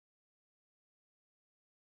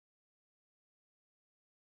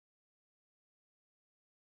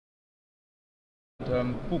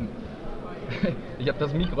boom. Ich habe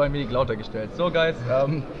das Mikro ein wenig lauter gestellt. So guys,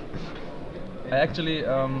 I actually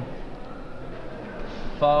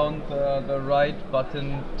found the right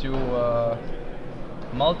button to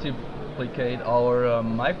multiplicate our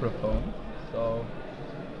microphone. So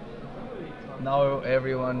now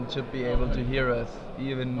everyone should be able to hear us,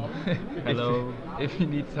 even Hello. if you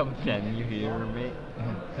need something. Can you hear me?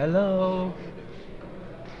 Hello.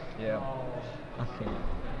 Yeah. Okay.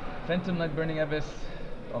 Phantom Night Burning Abyss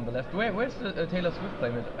on the left. Where's the Taylor Swift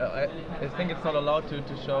playmat? I think it's not allowed to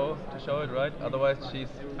show it, right? Otherwise she's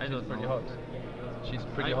pretty hot. She's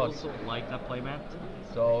pretty I hot. also like that playmat.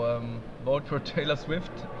 So vote for Taylor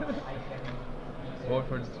Swift. Vote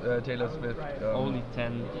for Taylor Swift. Only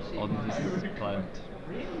 10 on this planet.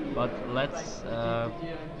 But let's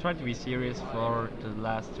try to be serious for the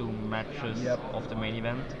last two matches Yep. of the main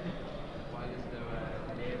event.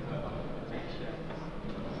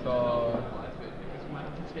 So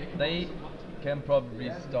they can probably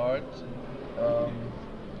start.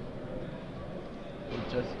 We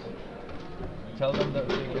just tell them that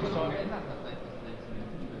they can start.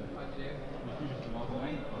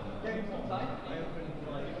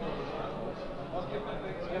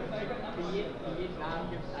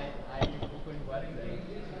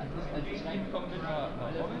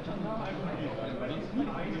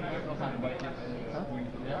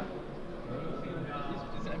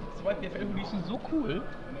 Diese YPFL-Hoodies sind so cool.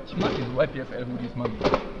 Ich mag diese YPFL-Hoodies, Mann.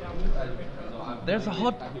 There's a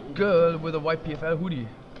hot girl with a YPFL hoodie.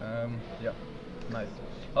 Yeah, nice.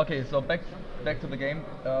 Okay, so back to the game.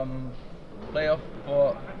 Playoff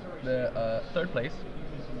for the third place.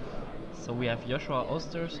 So we have Joshua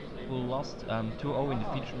Osters, who lost 2-0 in the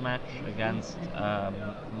feature match against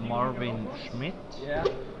Marvin Schmidt. Yeah.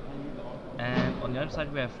 And on the other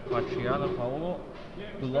side we have Pacchiana Paolo,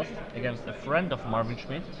 who lost against a friend of Marvin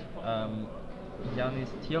Schmidt, Janis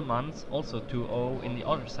Thielmans, also 2-0 in the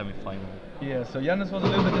other semi-final. Yeah, so Janis was a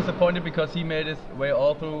little bit disappointed because he made his way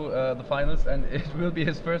all through the finals and it will be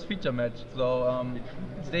his first feature match. So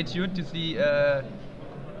stay tuned to see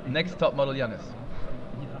next top model Janis.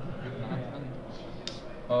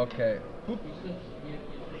 Okay.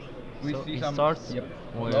 We So see he some starts yep.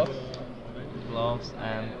 with Gloves. gloves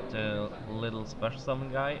and the little special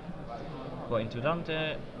summon guy. Going to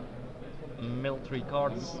Dante, military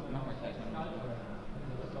cards.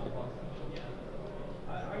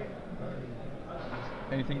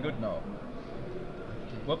 Anything good now?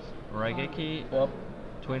 Whoops. Raigeki, Whoop.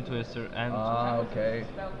 Twin Twister, and Okay.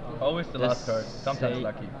 Always the last card. Sometimes sa-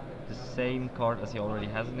 lucky. the same card as he already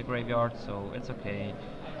has in the graveyard, so it's okay.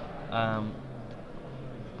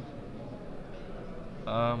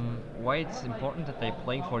 Why it's important that they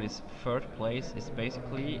play for this third place is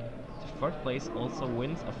basically the third place also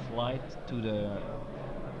wins a flight to the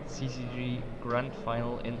CCG Grand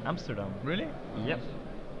Final in Amsterdam. Really? Yep.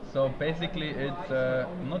 So basically it's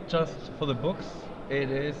not just for the books, it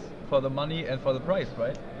is for the money and for the prize,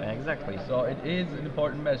 right? Exactly. So it is an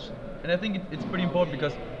important match. And I think it's pretty important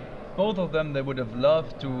because both of them, they would have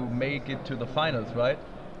loved to make it to the finals, right?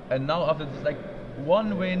 And now after this, like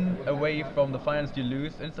one win away from the finals you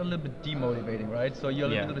lose, and it's a little bit demotivating, right? So you're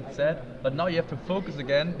a Yeah. little bit sad, but now you have to focus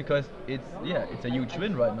again because it's a huge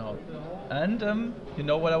win right now. And you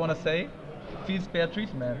know what I want to say? Feels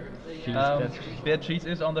Beatrice, man. Feels Beatrice. Beatrice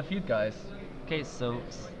is on the field, guys. Okay, so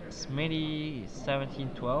Smitty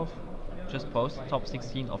 1712 just posted top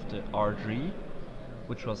 16 of the R3,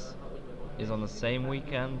 which is on the same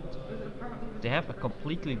weekend. They have a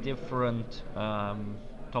completely different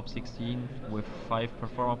top 16 with 5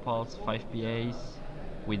 Performer Pulse, 5 BAs,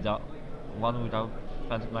 one without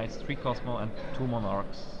Phantom Knights, 3 Cosmo and 2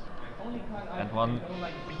 Monarchs, and 1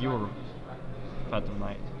 pure Phantom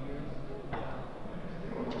Knight.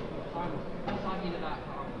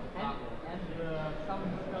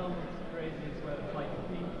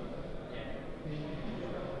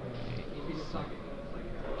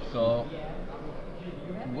 So,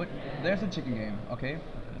 there's a chicken game, okay?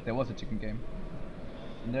 There was a chicken game.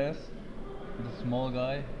 There's the small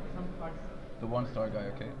guy, the 1-star guy,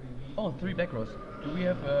 okay? Oh, 3 back rows. Do we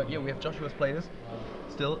have, yeah, we have Joshua's players.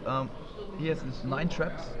 Still, he has this 9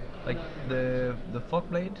 traps, like the Fog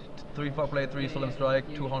Blade, 3 Fog Blade, 3 Solemn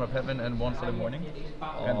Strike, 2 Horn of Heaven, and 1 Solemn Warning.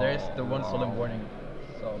 And there's the 1 Solemn Warning,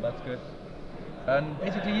 so that's good. And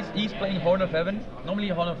basically he's playing Horn of Heaven. Normally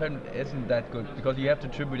Horn of Heaven isn't that good because you have to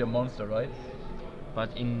tribute a monster, right?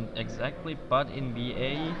 But in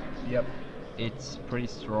VA, Yep. it's pretty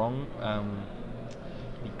strong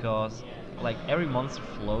because like every monster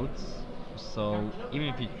floats, so even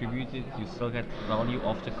if you tribute it, you still get value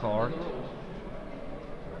of the card.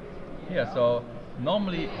 Yeah, so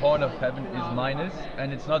normally Horn of Heaven is minus,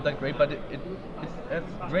 and it's not that great, but it has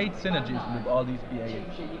great synergies with all these BAs,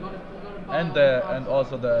 and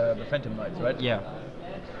also the Phantom Knights, right? Yeah.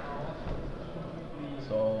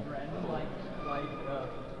 So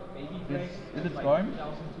is it Storm?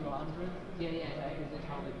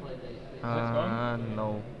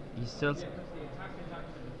 No. He's still.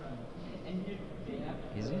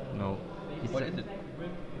 Is it? No. He's What is it?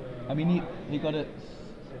 I mean, he got a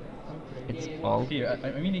It's all. seer.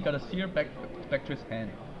 I mean, he got a seer back to his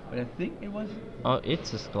hand, but I think it was Oh,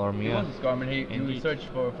 it's a storm. it Yeah. was a Storm, and he Indeed. searched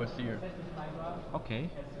for seer. Okay.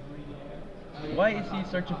 Why is he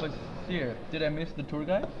searching for seer? Did I miss the tour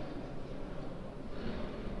guide?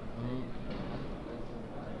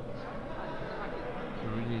 You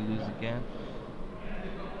really lose again.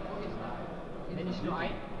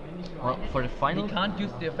 Well, for the final. He can't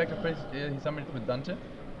use the effect of he summoned it with Dante.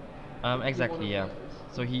 Exactly. Yeah.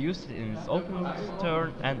 So he used it in his open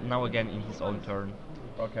turn and now again in his own turn.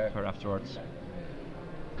 Okay. Per afterwards.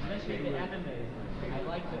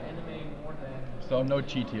 So no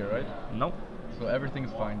cheat here, right? Nope. So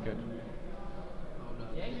everything's fine, good.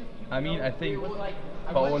 I mean, I think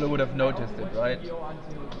Paolo would have noticed it, right?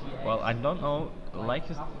 Well, I don't know. Like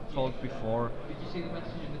you told before,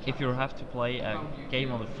 if you have to play a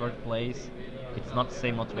game on the third place, it's not the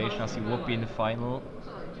same motivation as you would be in the final.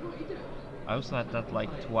 I also had that like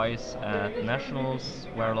twice at Nationals,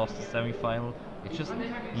 where I lost the semi-final. It's just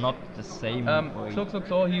not the same way. So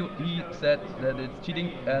he said that it's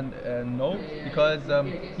cheating, and no, because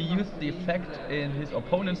he used the effect in his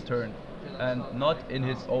opponent's turn and not in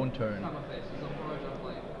his own turn.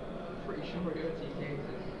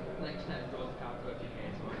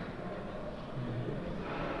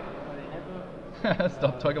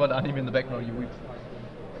 Stop talking about anime in the background, you weeps.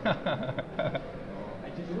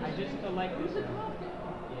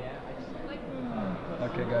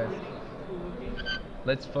 Okay, guys.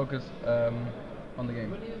 Let's focus on the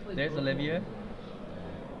game. There's Olivier.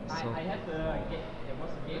 So,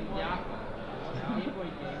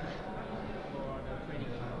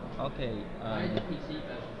 okay,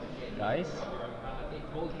 guys,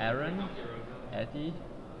 Aaron, Eddie,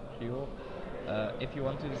 Theo, if you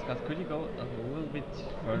want to discuss, could you go a little bit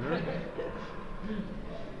further?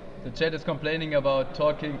 The chat is complaining about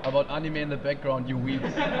talking about anime in the background, you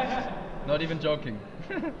weeps. Not even joking.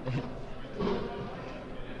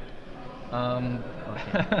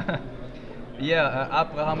 Yeah,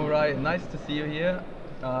 Abraham Urai, nice to see you here.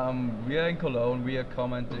 We are in Cologne, we are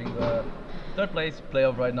commenting the third place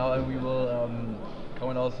playoff right now, and we will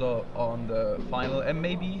comment also on the final and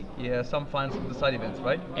maybe some finals of the side events,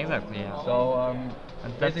 right? Exactly, yeah. So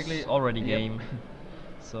and basically that's already yep. game.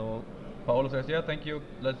 So, Paolo says, yeah, thank you.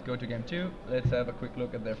 Let's go to game 2. Let's have a quick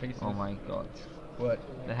look at their faces. oh my god. What?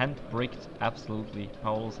 The hand bricked absolutely.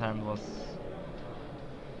 Paolo's hand was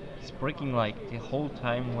bricking like the whole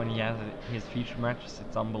time when he has his feature matches.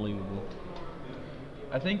 It's unbelievable.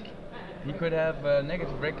 I think he could have a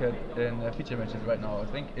negative record in feature matches right now. I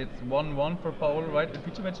think it's 1-1 for Paolo, right, in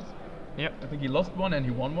feature matches? Yep. I think he lost one and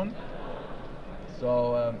he won one.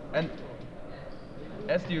 So, and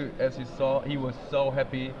as you saw, he was so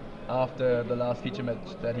happy after the last feature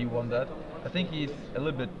match that he won that. I think he's a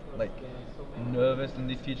little bit like nervous in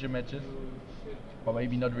these feature matches, or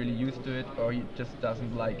maybe not really used to it, or he just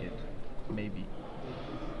doesn't like it, maybe.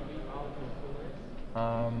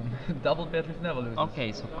 Double Beatrice never loses.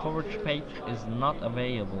 Okay, so coverage page is not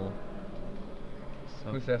available.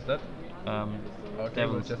 So, Who says that? Okay, we'll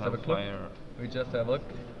Devil's just have a look. Hellfire. We just have a look.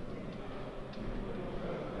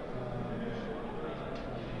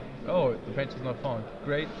 Oh, the page is not found.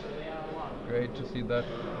 Great. Great to see that.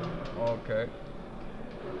 Okay.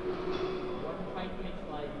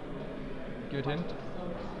 Good hint.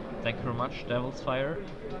 Thank you very much, Devil's Fire.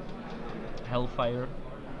 Hellfire.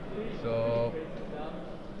 So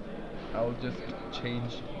I'll just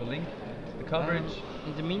change the link. The coverage.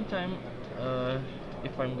 In the meantime,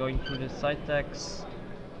 if I'm going through the side decks,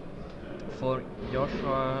 for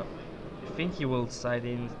Joshua, I think he will side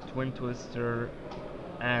in Twin Twister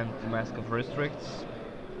and the Mask of Restricts,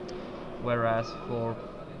 whereas for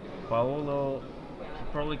Paolo, he's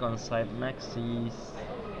probably gonna side Maxis,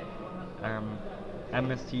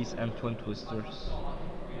 Amnesties and Twin Twisters,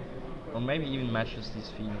 or maybe even Majesty's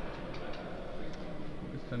Fiend.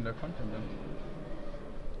 Is denn der Content then?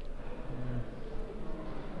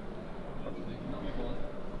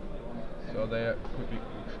 So there could be.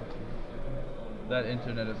 That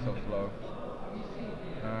internet is so slow.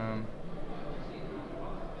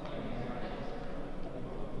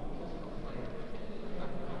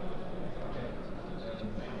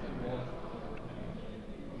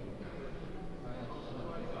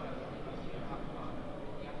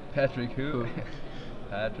 Patrick who?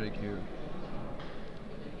 Patrick who?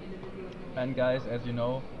 And guys, as you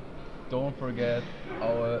know, don't forget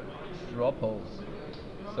our straw polls.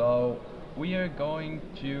 So we are going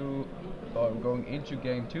to, or going into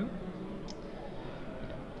game 2.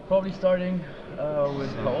 Probably starting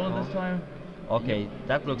with Paolo this time. Okay,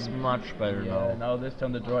 that looks much better Yeah, now. now this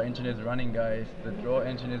time the draw engine is running, guys. The draw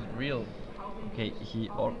engine is real. Okay, he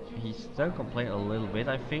still complained a little bit,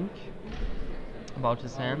 I think, about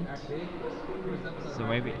his hand. So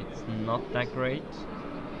maybe it's not that great.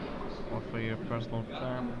 Or for your personal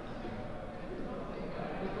plan.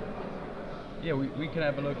 Yeah, we can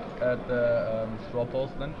have a look at the straw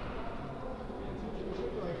polls then.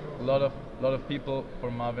 A lot of people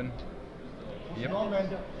for Marvin. Yep.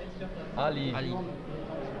 Ali. Ali.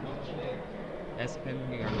 Er ist pennen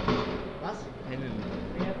gegangen. Was? Pennen.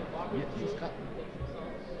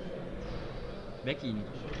 Weg ihn.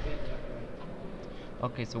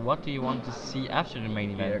 Okay, so what do you want to see after the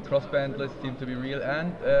main Yeah, event? crossband list seems to be real,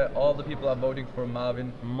 and all the people are voting for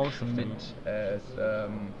Marvin Most of them. Schmidt as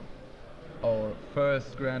our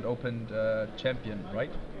first Grand Open champion,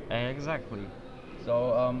 right? Exactly.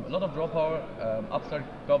 So a lot of draw power, upstart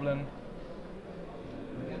Goblin.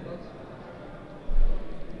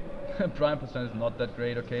 Prime percent is not that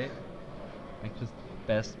great, okay? Make just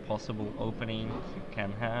best possible opening you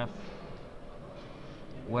can have.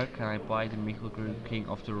 Where can I buy the Michael Green King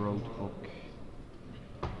of the Road book?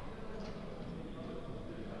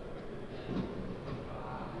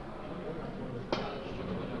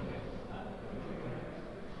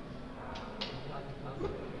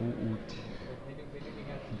 Oud.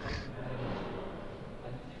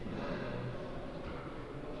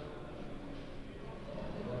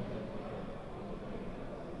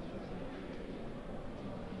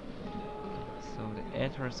 So the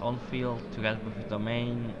Aether is on field together with the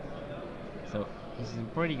domain. So this is a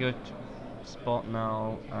pretty good spot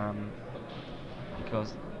now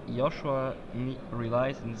because Joshua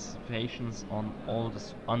relies in these situations on all the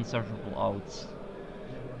unsearchable outs.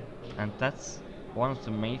 And that's one of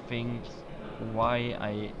the main things why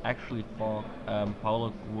I actually thought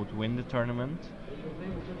Paolo would win the tournament,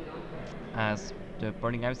 as the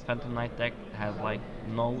Burning Ice Phantom Knight deck has like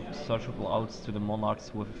no searchable outs to the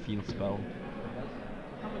Monarchs with a field spell.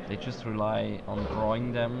 They just rely on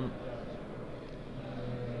drawing them,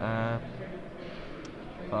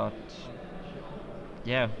 but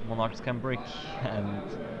yeah, Monarchs can brick, and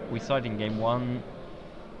we saw it in game 1.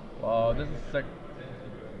 Wow, this is like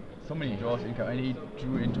so many draws in and he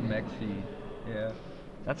drew into Maxi. Yeah.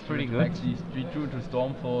 That's pretty Drew good. into Maxi, he drew into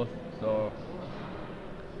Stormforce, so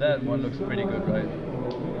that one looks pretty good, right?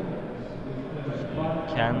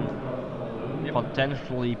 Can Yep.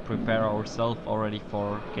 potentially prepare ourselves already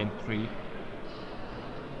for game 3.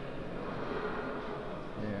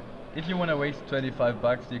 Yeah. If you want to waste 25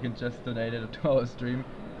 bucks, you can just donate it to our stream.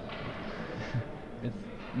 It's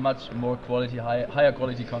much more quality, higher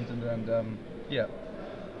quality content, and yeah,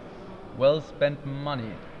 well spent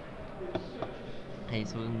money. Hey,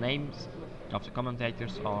 so the names of the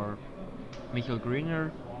commentators are Michael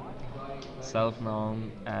Greener,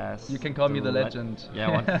 self-known as... You can call me the legend. Yeah,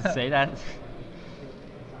 I wanted to say that.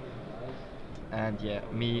 And yeah,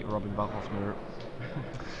 me, Robin Bachhoffner.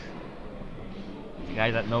 The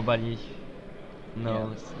guy that nobody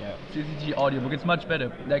knows. Yeah. CCG audiobook, it's much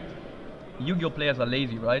better. Like, Yu-Gi-Oh players are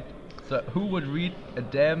lazy, right? So who would read a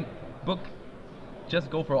damn book? Just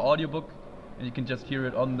go for an audiobook and you can just hear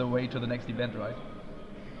it on the way to the next event, right?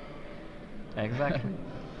 Exactly.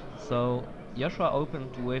 So Joshua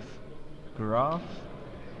opened with Graph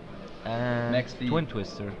and Maxi. Twin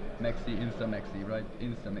Twister Maxi, Insta Maxi, right?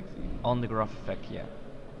 Insta Maxi. on the Graph effect, yeah.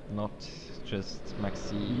 Not just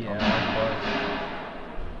Maxi. Yeah, on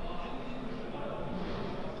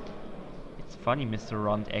It's funny, Mr.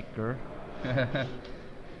 Rond Ecker.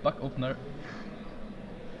 Buck opener.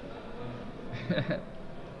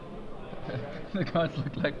 The cards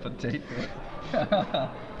look like potatoes.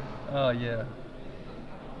 Oh yeah.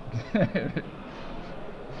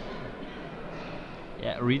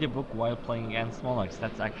 Yeah, read a book while playing against Monarchs.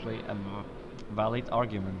 That's actually a valid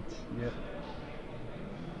argument. Yep.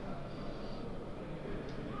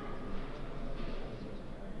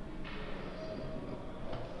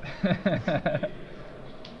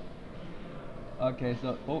 Okay,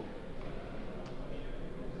 so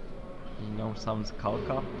You know, sounds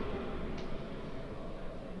Kalka.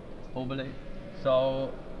 overlay.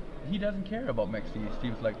 So he doesn't care about Maxi. It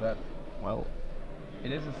seems like that. Well,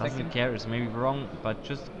 It is a doesn't second. care is maybe wrong, but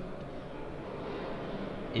just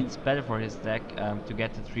it's better for his deck to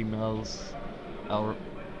get the 3 mills, or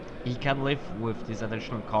he can live with this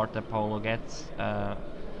additional card that Paolo gets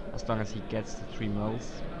as long as he gets the 3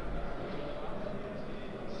 mils.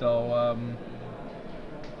 So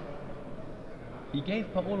he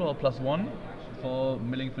gave Paolo a +1 for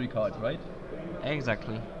milling 3 cards, right?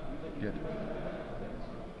 Exactly. Good.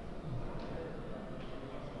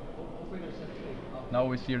 Now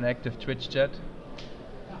we see an active Twitch chat.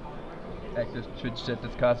 Active Twitch chat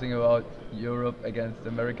discussing about Europe against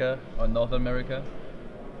America or North America.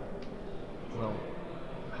 So,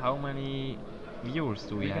 how many viewers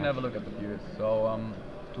do we have? We can have a look at the viewers. So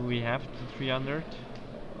do we have the 300?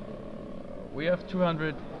 we have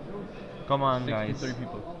 263 Come on, guys.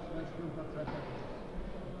 people.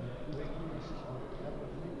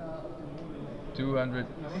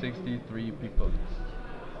 $263 people.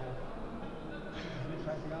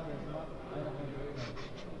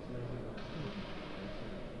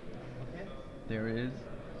 There is.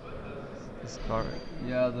 This card.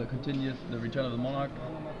 Yeah, the return of the Monarch.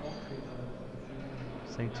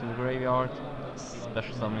 Send to the graveyard.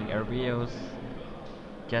 Special summoning Herbios.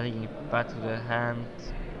 Getting it back to the hand.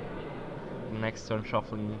 Next turn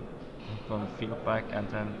shuffling from the field back, and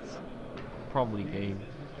then it's probably game.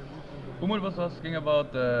 Umut was asking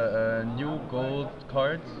about the new gold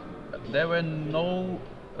cards. There were no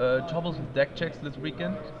troubles with deck checks this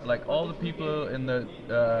weekend. Like all the people in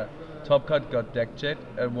the top cut got deck checked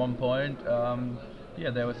at one point. Yeah,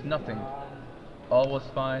 there was nothing. All was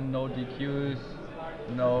fine. No DQs.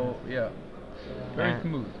 No, yeah, very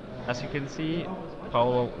smooth. As you can see,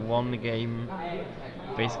 Paolo won the game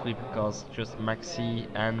basically because just Maxi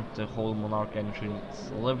and the whole Monarch engine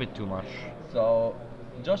is a little bit too much. So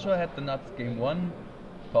Joshua had the nuts game 1,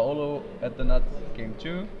 Paolo had the nuts game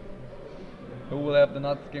 2. Who will have the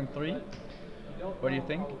nuts game 3? What do you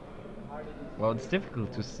think? Well, it's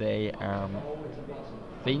difficult to say.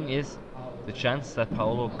 Thing is, the chance that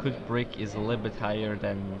Paolo could brick is a little bit higher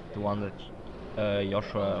than the one that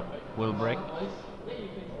Joshua will brick.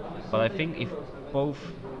 But I think if both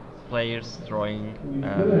players drawing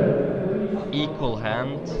equal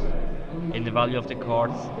hand in the value of the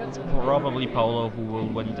cards, it's probably Paolo who will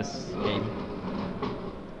win this game.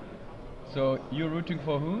 So you're rooting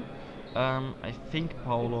for who? I think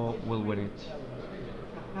Paolo will win it.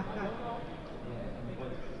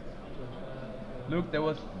 Look, there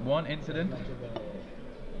was one incident.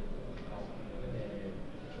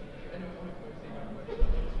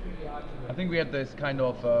 I think we had this kind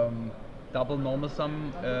of double normal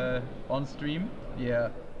sum on stream. Yeah,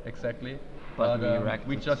 exactly. But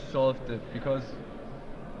we just solved it because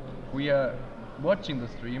we are watching the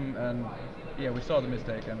stream and yeah, we saw the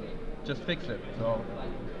mistake and just fixed it. So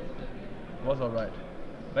it was alright.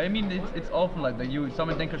 But I mean, it's often like that. You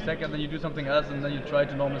summon Denker second, then you do something else, and then you try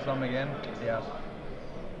to normal sum again. Yeah.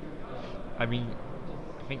 I mean,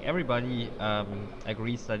 I think everybody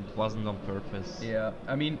agrees that it wasn't on purpose. Yeah.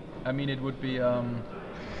 I mean, it would be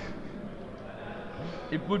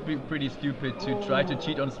pretty stupid to try to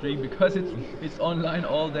cheat on stream because it's online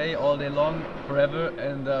all day long, forever,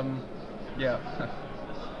 and yeah,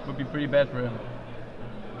 would be pretty bad for him.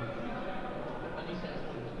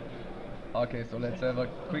 Okay, so let's have a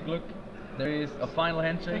quick look. There is a final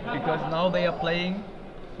handshake because now they are playing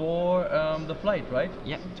for the flight, right?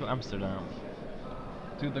 Yeah, to Amsterdam.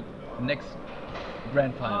 To the next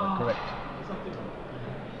grand final, correct.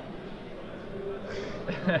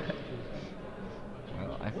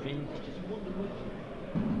 Well, I think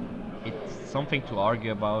it's something to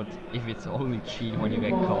argue about if it's only cheat when you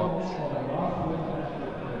get caught.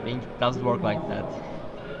 I think it doesn't work like that.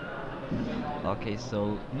 Okay,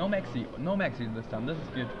 so no maxi this time. This is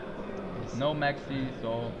good. Yes. No maxi,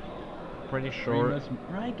 so pretty sure.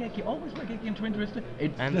 Raigeki, always Raigeki and Twin Twister.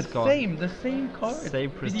 It's and the same card.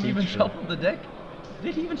 Same Did he even shuffle the deck?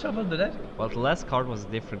 Did he even shuffle the deck? Well, the last card was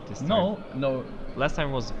different this time. No. Last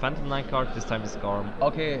time was Phantom 9 card. This time is Garm.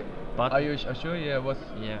 Okay, but are you sure? Yeah. Was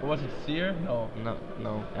it Seer? No.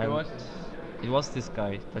 No. And it was this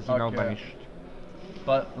guy that he now banished.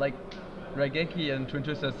 But like, Raigeki and Twin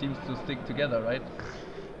Twister seems to stick together, right?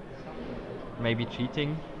 Maybe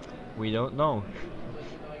cheating? We don't know.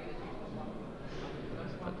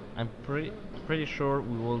 But I'm pretty sure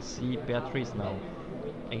we will see Beatrice now.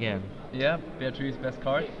 Again. Yeah, Beatrice best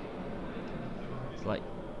card. It's like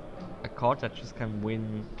a card that just can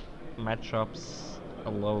win matchups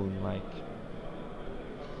alone, like.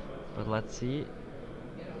 But let's see.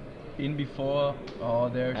 In before, oh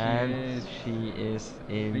there she is. She is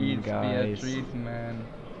in, Beats guys. Beatrice, man.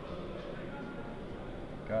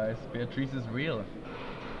 Guys, Beatrice is real.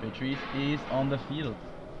 Beatrice is on the field.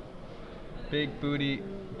 Big booty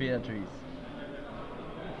Beatrice.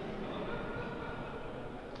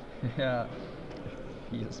 Yeah.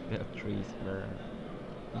 Feels Beatrice, man.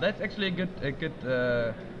 That's actually a good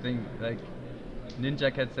thing. Like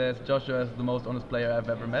Ninja Cat says, Joshua is the most honest player I've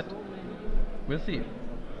ever met. We'll see.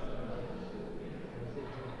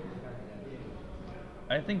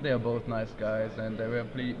 I think they are both nice guys, and they were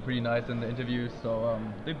pretty nice in the interviews. So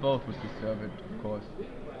they both would deserve it, of course.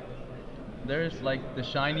 There's like the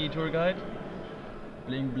shiny tour guide,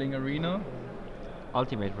 Bling Bling Arena.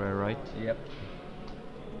 Ultimate rare, right? Yep.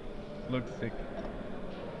 Looks sick.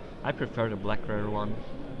 I prefer the black rare one.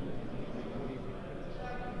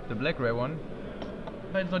 The black rare one?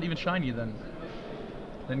 But it's not even shiny then.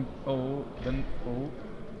 Then go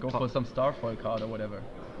for some Starfall card or whatever.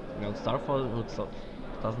 No, Starfall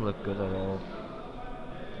doesn't look good at all.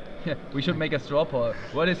 Yeah, we should make a straw poll.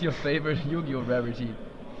 What is your favorite Yu-Gi-Oh rarity?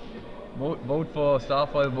 Vote for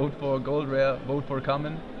Starfall, vote for Gold Rare, vote for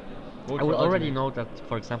Common. I would already know that,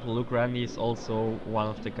 for example, Luke Randy is also one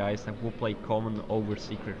of the guys that will play Common over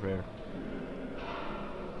Secret Rare.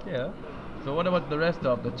 Yeah. So what about the rest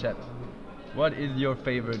of the chat? What is your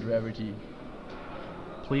favorite rarity?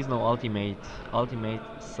 Please no Ultimate. Ultimate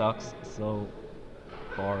sucks so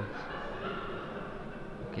far.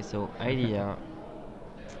 Okay, so idea.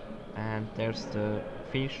 And there's the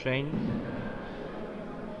finish train.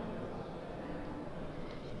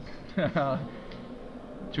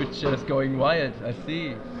 Twitch is going wild, I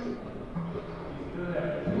see.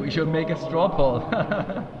 We should make a straw poll.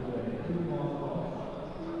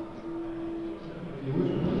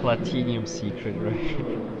 Platinum Secret Rare.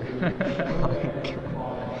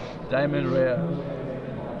 Diamond Rare.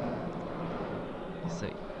 So,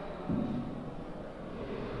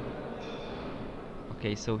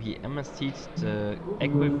 okay, so he MST'd the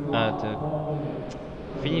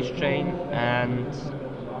finish train, and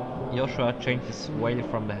Joshua changed his whale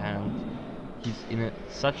from the hand. He's in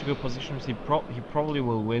such a good position, so he probably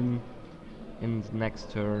will win in the next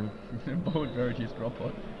turn. Both rarities drop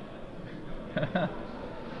out.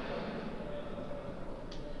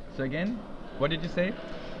 So again, what did you say?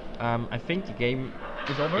 I think the game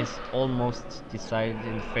is almost decided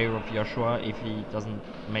in favor of Joshua if he doesn't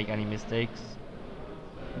make any mistakes.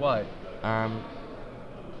 Why?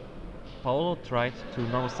 Paolo tried to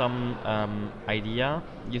know some idea,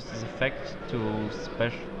 used this effect to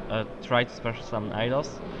try to special summon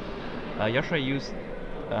idols. Joshua used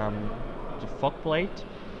the fog plate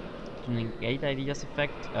to negate idea's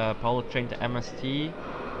effect. Paolo trained the MST,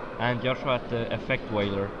 and Joshua had the effect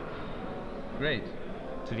whaler. Great.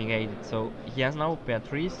 To negate it. So he has now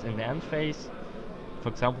Beatrice in the end phase, for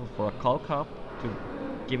example for a call cup, to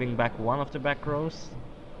giving back one of the back rows.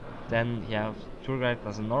 Then you have Tour Guide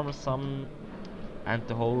as a normal summon, and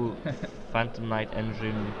the whole Phantom Knight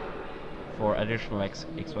engine for additional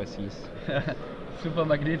XYCs. Super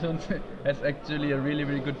Magneton has actually a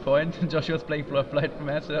really good point. Joshua's playing for a flight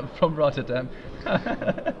master from Rotterdam.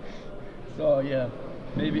 So yeah,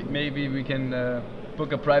 maybe we can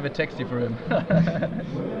book a private taxi for him.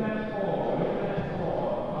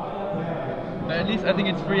 But at least I think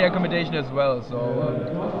it's free accommodation as well, so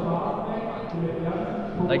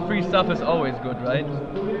like free stuff is always good, right?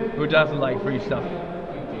 Who doesn't like free stuff?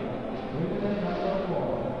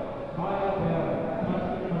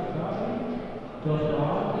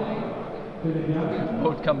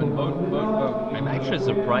 Vote common, vote. I'm actually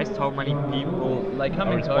surprised how many people like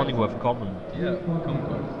are responding with common. Yeah, common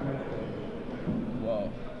cards. Wow.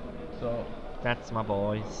 So that's my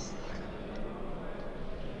boys.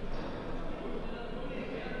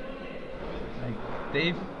 Like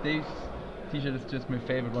Dave's t-shirt is just my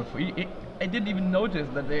favorite one. I didn't even notice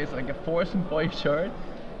that there's like a Forsen Boy shirt.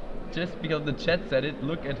 Just because the chat said it,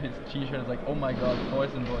 look at his t-shirt, it's like, oh my god,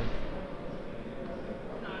 Forsen Boy.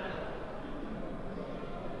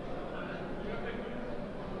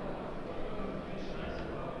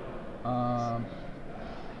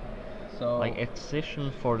 So like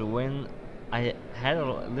Excision for the win. I had a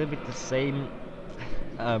little bit the same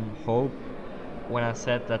hope when I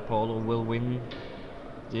said that Paolo will win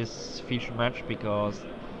this feature match, because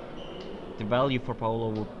the value for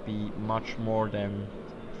Paolo would be much more than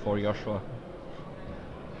for Joshua.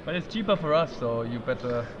 But it's cheaper for us, so you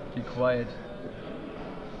better be quiet.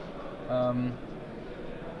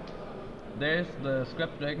 There's the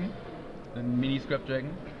Scrap Dragon, the mini Scrap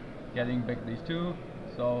Dragon, getting back these two.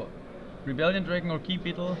 So Rebellion Dragon or Key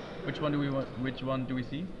Beetle, which one do we want? Which one do we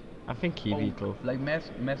see? I think Key Beetle. Like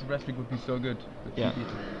massive wrestling would be so good with yeah. Key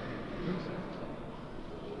Beetle.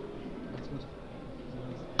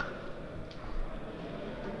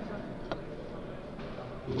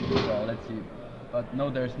 Well, let's see. But no,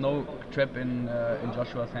 there's no trap in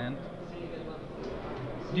Joshua's hand.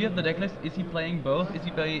 Do you have the deck list? Is he playing both? Is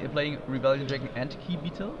he playing Rebellion Dragon and Key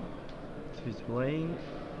Beetle? So he's playing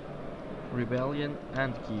Rebellion,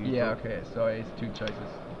 and Key Beetle. Yeah, okay, so it's two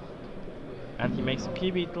choices. And he makes a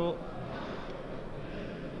Key Beetle.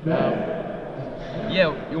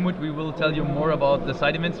 Yeah, Umut, we will tell you more about the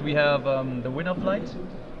side events. We have the winner flight,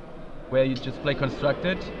 where you just play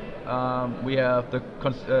constructed. We have the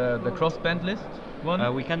cross band list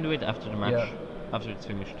one. We can do it after the match, Yeah. after it's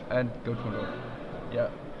finished. And go to control. Yeah,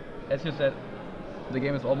 as you said, the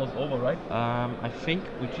game is almost over, right? I think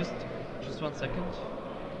we just 1 second.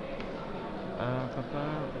 I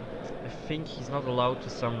think he's not allowed to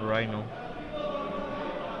summon Rhino.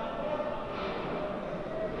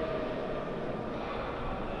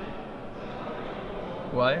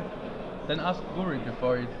 Why? Then ask Guri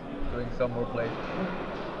before he's doing some more plays.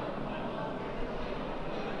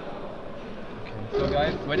 Okay. So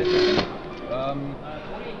guys, wait a second.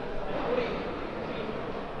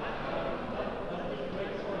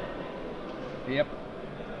 Yep.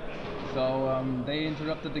 So they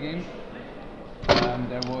interrupted the game.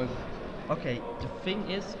 There was. Okay, the thing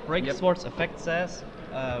is, Break Yep. Sword's effect says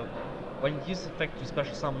when you use effect to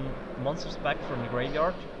special summon monsters back from the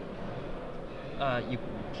graveyard, you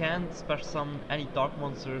can't special summon any dark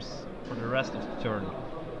monsters for the rest of the turn.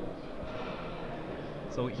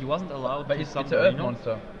 So he wasn't allowed But to it's summon an the Earth Reno.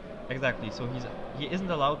 monster. Exactly, so he isn't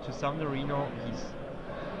allowed to summon the Reno, he's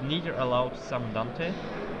neither allowed to summon Dante.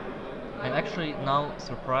 I'm actually now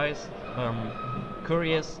surprised,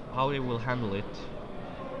 curious how they will handle it.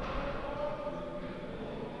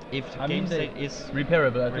 If the game state is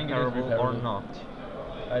repairable. I think it is repairable repairable or not.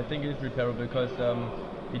 I think it is repairable because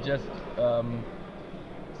he just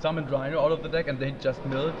summoned Rhino out of the deck and then he just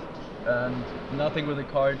milled and nothing with the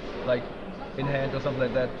card like in hand or something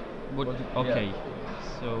like that. Okay, Yeah.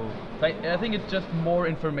 so I think it's just more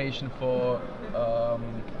information for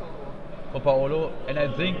Paolo, and I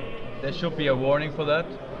think there should be a warning for that.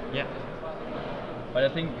 yeah. But I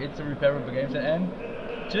think it's a repairable game, and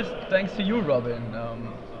just thanks to you, Robin.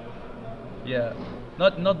 Yeah,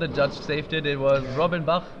 not the judge saved it. It was Robin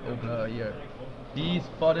Bach opener here. He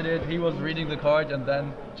spotted it. He was reading the card and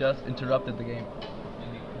then just interrupted the game.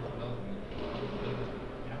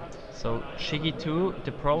 So Shiggy 2,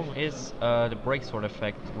 the problem is the break sword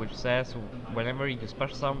effect, which says whenever you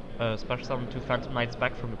special summon two Phantom Knights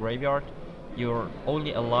back from the graveyard, you're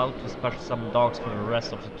only allowed to special summon dogs for the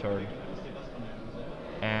rest of the turn.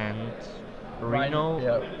 And Rhino,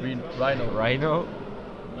 Rhino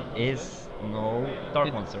is no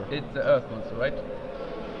dark monster. It's the Earth monster, right?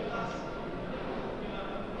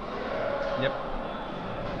 Yep.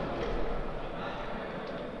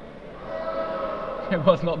 It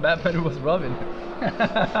was not Batman, it was Robin.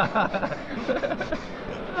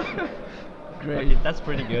 Great. Okay, that's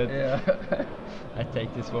pretty good. Yeah. I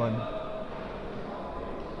take this one.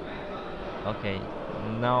 Okay,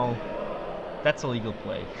 now that's a legal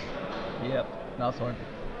play. Yep. Nice one.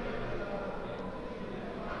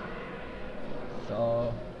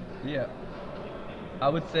 So, yeah. I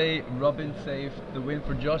would say Robin saved the win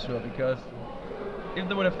for Joshua because if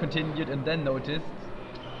they would have continued and then noticed,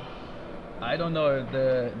 I don't know if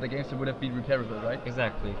the game would have been repairable, right?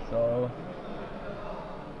 Exactly. So,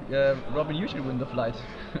 Robin, you should win the flight.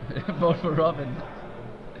 Vote for Robin.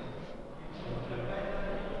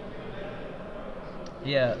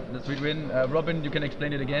 Yeah, the sweet win. Robin, you can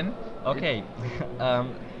explain it again. Okay.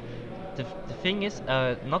 The thing is,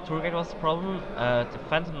 not Turgate was the problem. The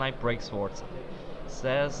Phantom Knight Break Swords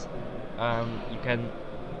says you can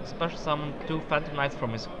special summon two Phantom Knights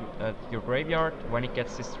from your graveyard when it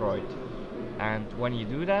gets destroyed. And when you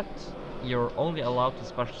do that, you're only allowed to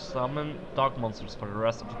special summon dark monsters for the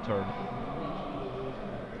rest of the turn.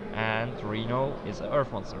 And Reno is an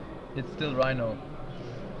Earth monster. It's still Rhino.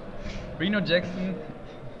 Reno Jackson.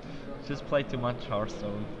 Just play too much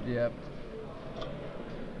Hearthstone. Yep.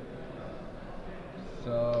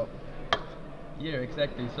 So, yeah,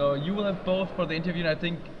 exactly. So you will have both for the interview, and I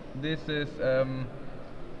think this is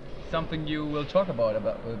something you will talk about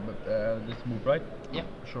this move, right? Yeah,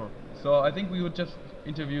 sure. So I think we would just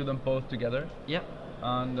interview them both together. Yeah.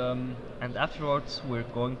 And afterwards we're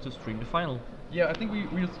going to stream the final. yeah, I think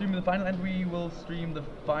we'll stream the final, and we will stream the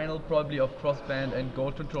final probably of Crossband and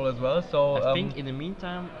Gold Control as well. So I think in the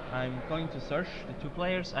meantime I'm going to search the two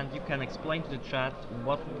players and you can explain to the chat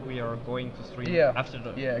what we are going to stream after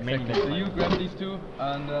the main exactly. event. So you grab these two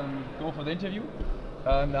and go for the interview,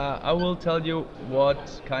 and I will tell you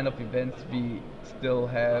what kind of events we still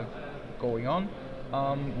have going on.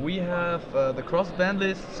 We have the crossband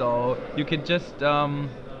list, so you can just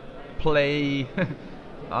play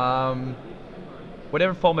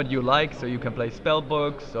whatever format you like. So you can play spell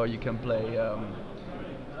books, or you can play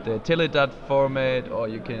the Teledat format, or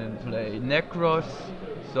you can play Necros.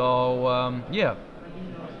 So yeah,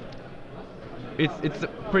 it's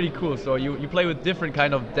pretty cool. So you play with different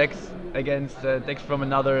kind of decks against decks from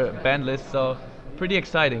another band list. So pretty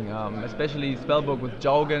exciting, especially Spellbook with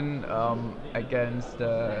Jaugen against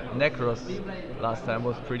Necros last time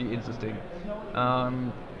was pretty interesting.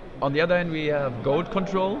 On the other hand, we have Gold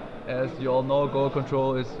Control. As you all know, Gold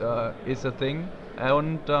Control is a thing,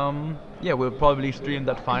 and yeah, we'll probably stream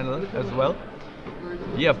that final as well.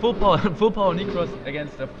 Yeah, full power full power Necros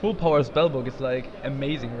against a full power Spellbook is like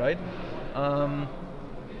amazing, right?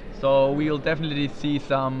 So we'll definitely see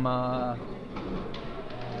some of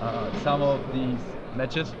these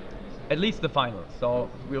matches, at least the final. So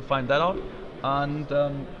we'll find that out. And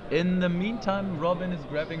in the meantime, Robin is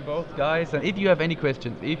grabbing both guys. And if you have any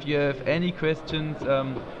questions,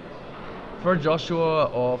 for Joshua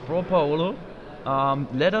or for Paolo,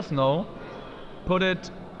 let us know. Put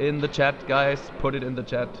it in the chat, guys. Put it in the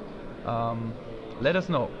chat. Let us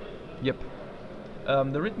know. Yep.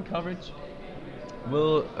 The written coverage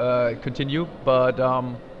will continue, but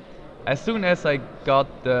as soon as I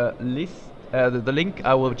got the list, the link,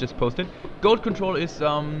 I will just post it. Gold Control is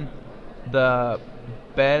the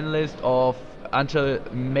ban list of until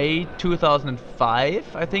May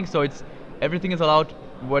 2005, I think. So it's everything is allowed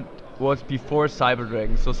what was before Cyber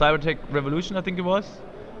Dragon. So Cybertech Revolution, I think it was.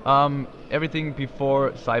 Everything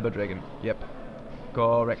before Cyber Dragon. Yep,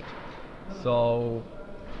 correct. So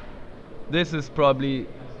this is probably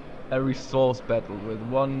a resource battle with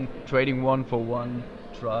trading 1-for-1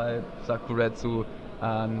 tribe, Sakuretsu,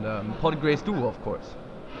 and Podgrace Duo, of course.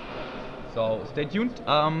 So stay tuned.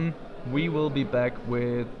 We will be back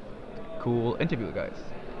with cool interview, guys.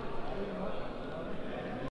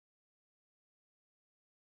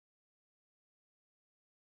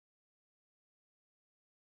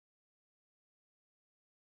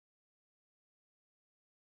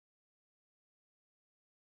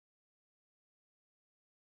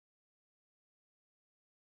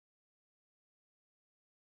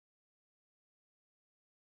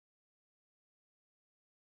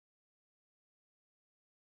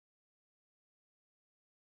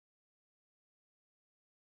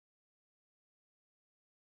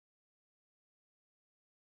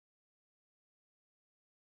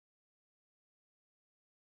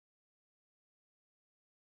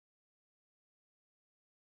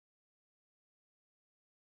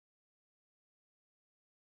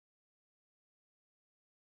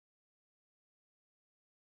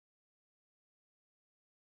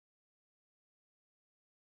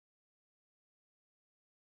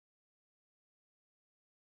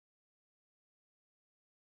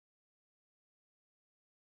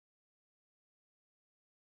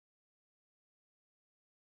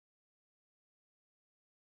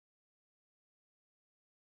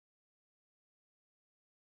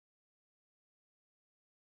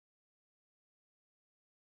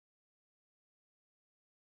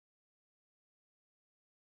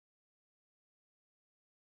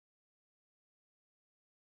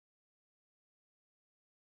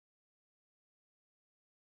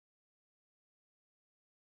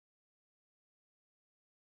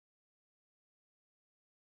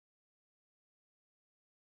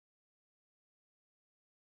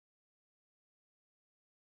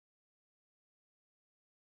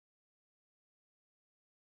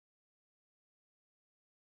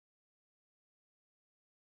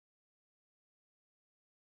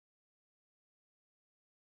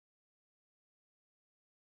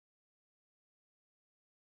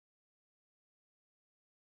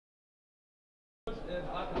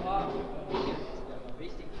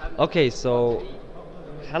 Okay, so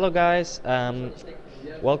hello guys,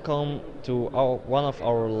 welcome to one of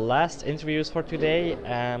our last interviews for today.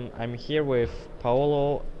 I'm here with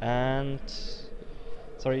Paolo and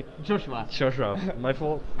Joshua, my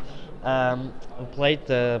fault. We played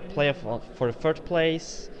the playoff for the third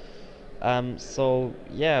place. So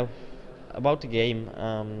yeah, about the game.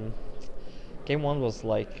 Game one was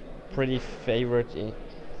like pretty favorite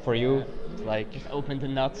for you, like Just open the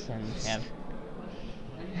nuts and yeah.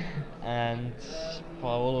 and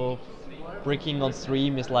Paolo, breaking on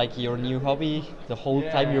stream is like your new hobby. The whole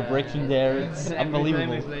time you're breaking there, it's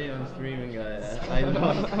unbelievable. Every time I play on streaming, I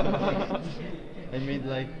lost. I made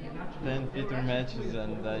like 10 Twitter matches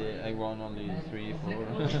and I won only 3,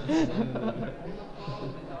 4.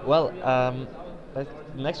 Well, the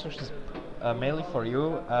next question is mainly for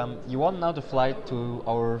you. You won now the flight to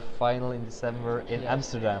our final in December in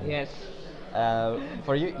Amsterdam. Yes.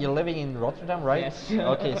 For you, you're living in Rotterdam, right? Yes.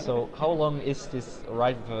 Okay, so how long is this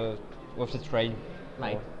ride with the train?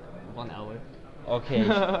 Like 1 hour. Okay.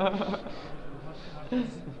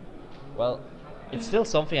 Well, it's still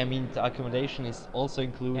something. I mean, the accommodation is also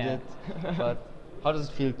included. But how does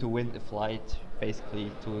it feel to win a flight,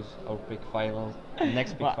 basically, to our big final,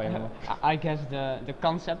 next big Well, final? I guess the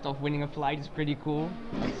concept of winning a flight is pretty cool.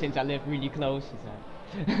 Like, since I live really close, it's,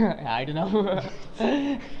 I don't know.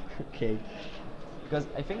 Okay. Because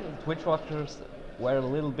I think the Twitch watchers were a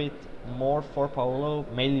little bit more for Paolo,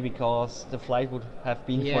 mainly because the flight would have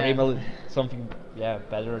been for him something,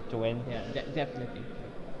 better to win. Yeah, definitely.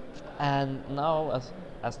 And now,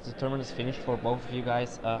 as the tournament is finished for both of you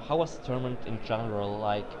guys, how was the tournament in general?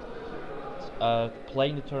 Like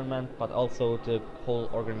playing the tournament, but also the whole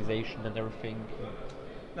organization and everything.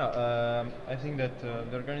 No, I think that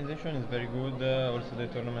the organization is very good. Also, the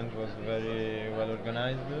tournament was very well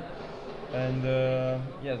organized, and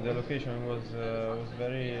yes, the location was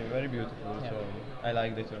very beautiful. Yeah. So I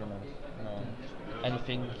like the tournament. No.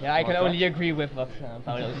 Anything? Yeah, I can more to only add? agree with what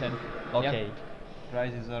Paolo said. Okay.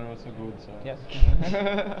 Prizes are also good. So Yes.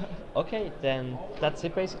 Okay, then that's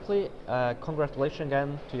it basically. Congratulations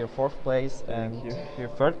again to your fourth place and you. your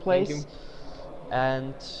third place. you.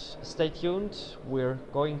 And stay tuned. We're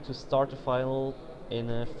going to start the final in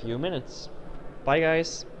a few minutes. Bye,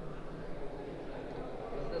 guys.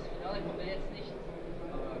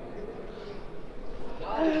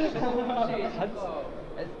 Hans?